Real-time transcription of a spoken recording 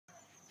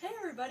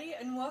everybody,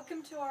 and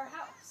welcome to our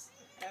house,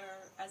 or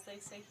as they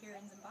say here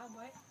in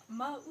Zimbabwe,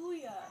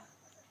 Mauya.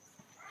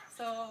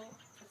 So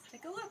let's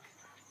take a look.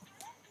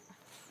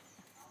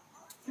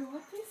 Go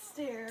up these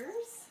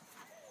stairs.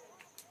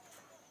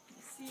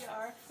 You see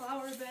our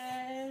flower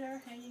bed, our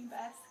hanging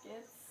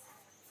baskets.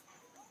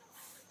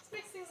 This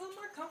makes things a little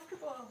more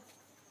comfortable.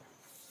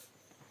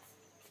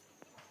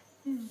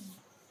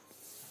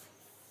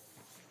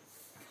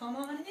 Come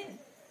on in.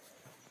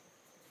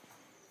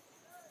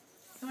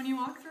 So when you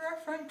walk through our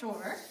front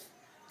door,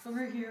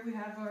 over here we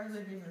have our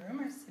living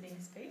room, our sitting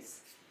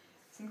space,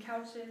 some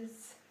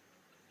couches,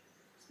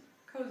 some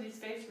cozy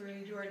space where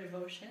we do our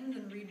devotions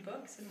and read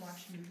books and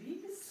watch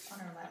movies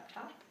on our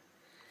laptop.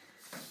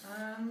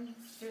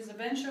 There's a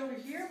bench over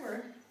here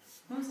where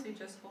mostly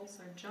just holds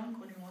our junk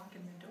when we walk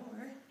in the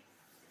door.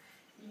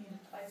 You need a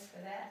place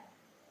for that.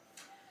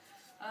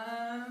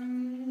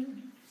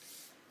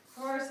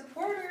 For our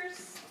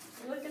supporters,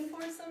 we're looking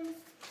for some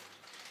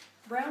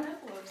brown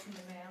envelopes in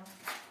the mail.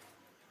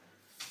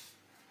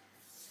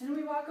 And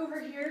we walk over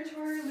here to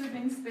our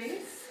living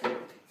space.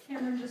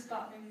 Cameron just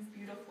bought me these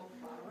beautiful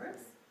flowers.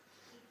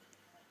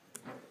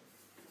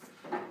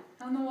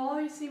 On the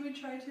wall, you see we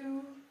try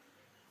to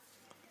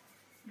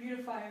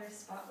beautify our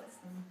spot with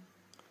some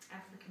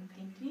African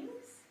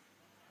paintings.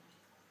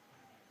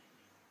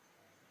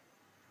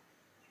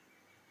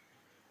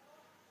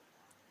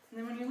 And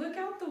then when you look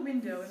out the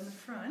window in the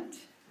front,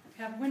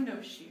 we have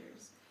window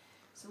shears.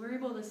 So we're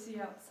able to see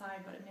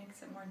outside, but it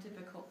makes it more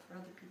difficult for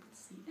other people to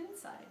see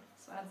inside.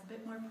 So it adds a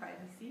bit more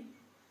privacy.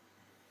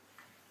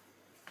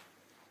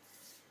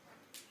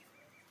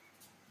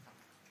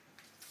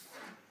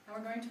 Now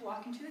we're going to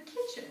walk into the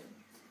kitchen,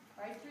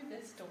 right through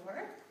this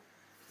door.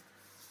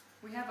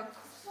 We have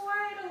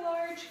quite a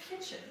large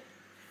kitchen.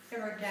 We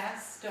have our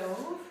gas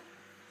stove,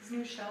 these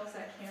new shelves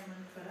that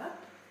Cameron put up.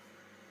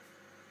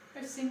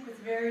 Our sink with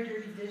very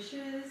dirty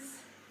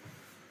dishes,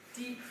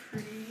 deep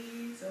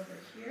freeze over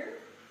here.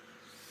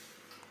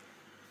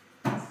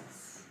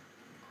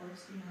 Of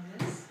course, you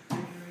know this,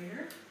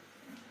 refrigerator.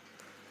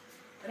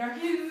 And our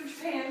huge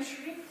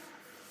pantry.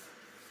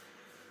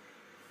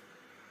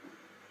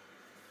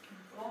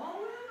 All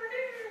over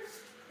here,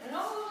 and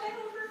all the way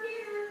over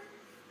here.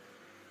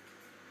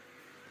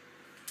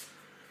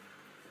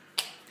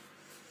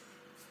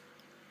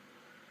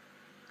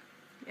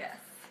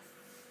 Yes.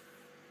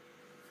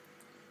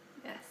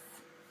 Yes.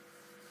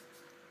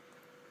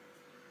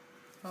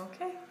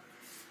 Okay.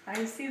 Now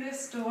you see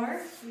this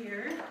door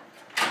here.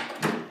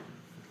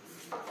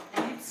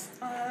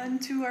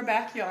 Into our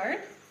backyard.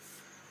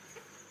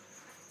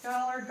 Got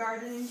all our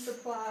gardening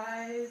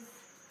supplies.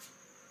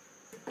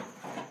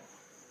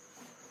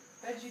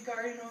 Veggie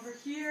garden over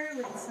here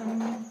with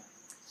some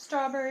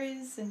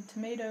strawberries and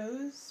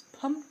tomatoes,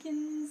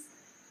 pumpkins,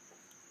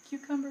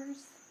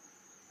 cucumbers.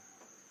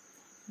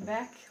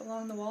 Back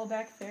along the wall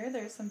back there,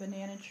 there's some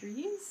banana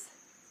trees.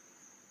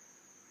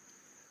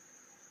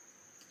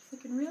 It's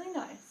looking really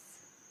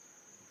nice.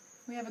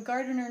 We have a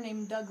gardener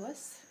named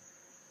Douglas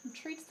who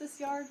treats this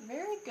yard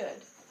very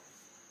good.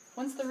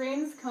 Once the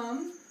rains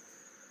come,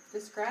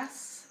 this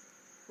grass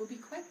will be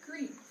quite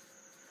green.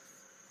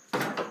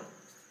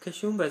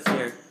 Kashumba's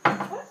here.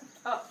 What?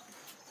 Oh,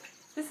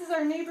 this is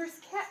our neighbor's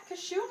cat,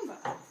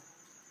 Kashumba.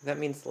 That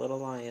means little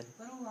lion.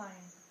 Little lion.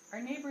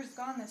 Our neighbor's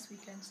gone this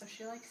weekend, so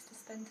she likes to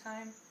spend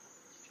time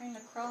trying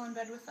to crawl in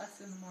bed with us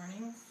in the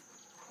mornings.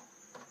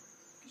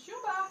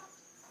 Kashumba!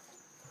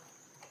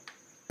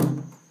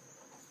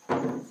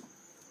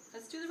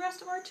 Let's do the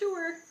rest of our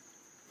tour.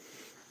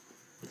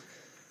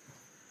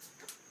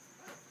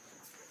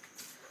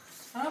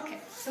 Okay,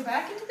 so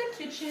back into the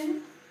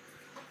kitchen,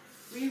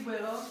 we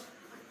will,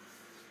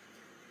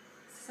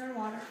 this is our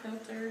water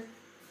filter.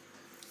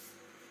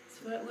 This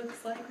is what it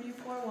looks like when you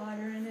pour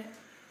water in it.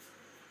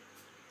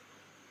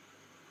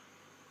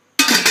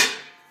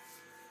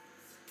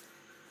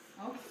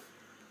 Okay,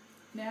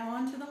 now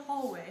onto the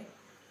hallway.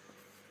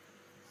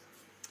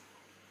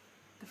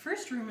 The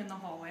first room in the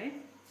hallway,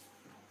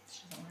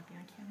 this isn't working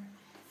on camera,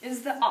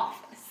 is the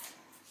office.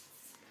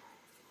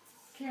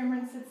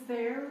 Cameron sits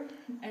there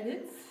and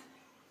edits.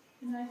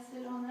 And I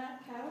sit on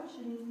that couch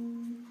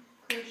and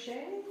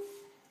crochet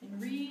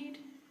and read.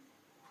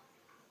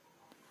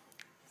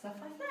 Stuff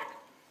like that.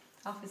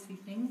 Office-y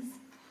things.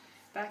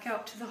 Back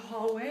out to the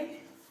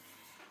hallway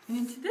and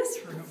into this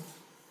room,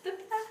 the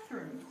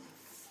bathroom.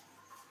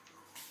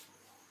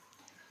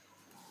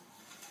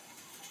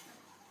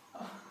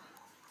 Oh.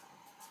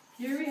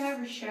 Here we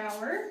have a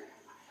shower,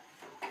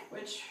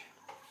 which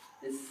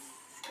this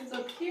goes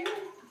up here.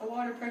 The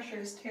water pressure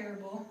is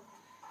terrible.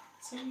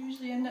 So we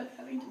usually end up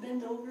having to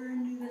bend over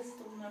and do this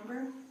little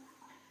number.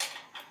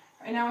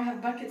 Right now we have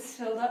buckets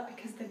filled up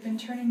because they've been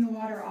turning the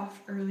water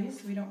off early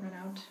so we don't run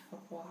out of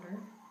water.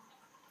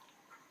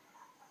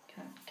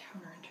 Kind of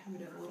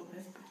counterintuitive a little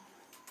bit.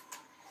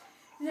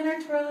 And then our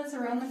toilet's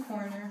around the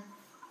corner.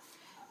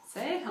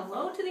 Say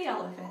hello to the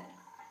elephant.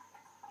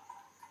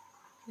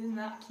 Isn't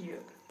that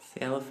cute? It's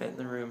the elephant in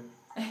the room.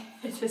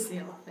 It's just the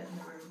elephant in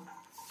the room.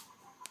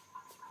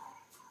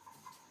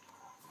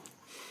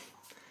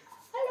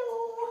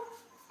 Hello!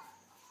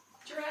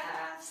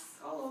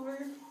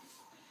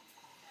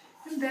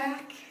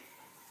 back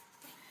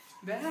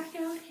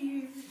out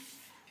here.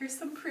 Here's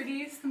some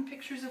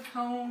pictures of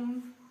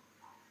home.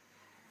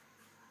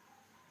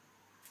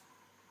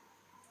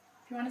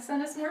 If you want to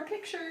send us more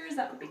pictures,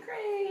 that would be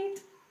great.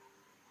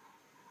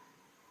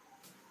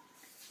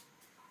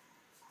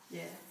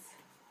 Yes.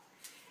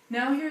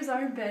 Now here's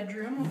our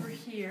bedroom over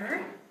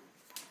here.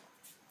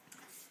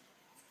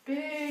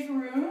 Big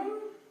room.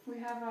 We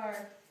have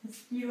our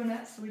mosquito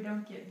net so we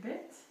don't get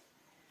bit.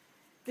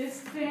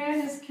 This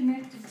fan is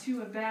connected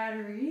to a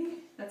battery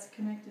that's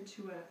connected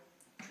to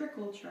a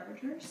trickle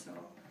charger, so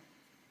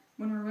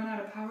when we run out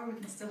of power we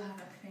can still have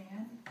a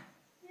fan.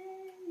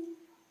 Yay!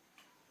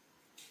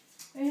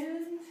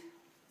 And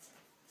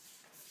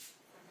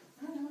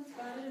I don't know, that's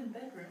about it in the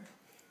bedroom.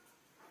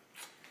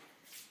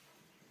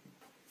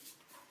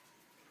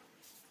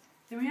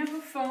 Then we have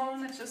a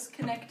phone that's just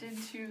connected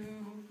to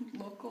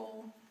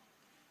local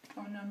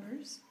phone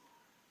numbers.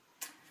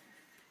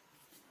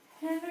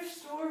 And our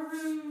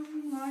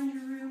storeroom,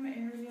 laundry room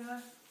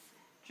area,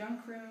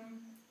 junk room.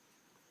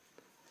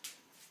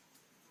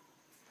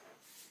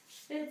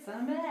 It's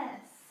a mess.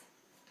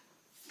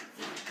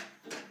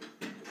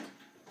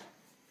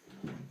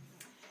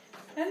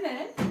 And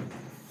then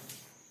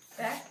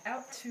back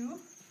out to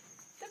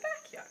the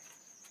backyard.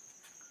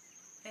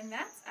 And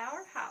that's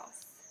our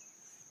house.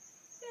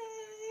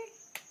 Yay!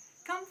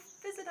 Come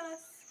visit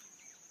us.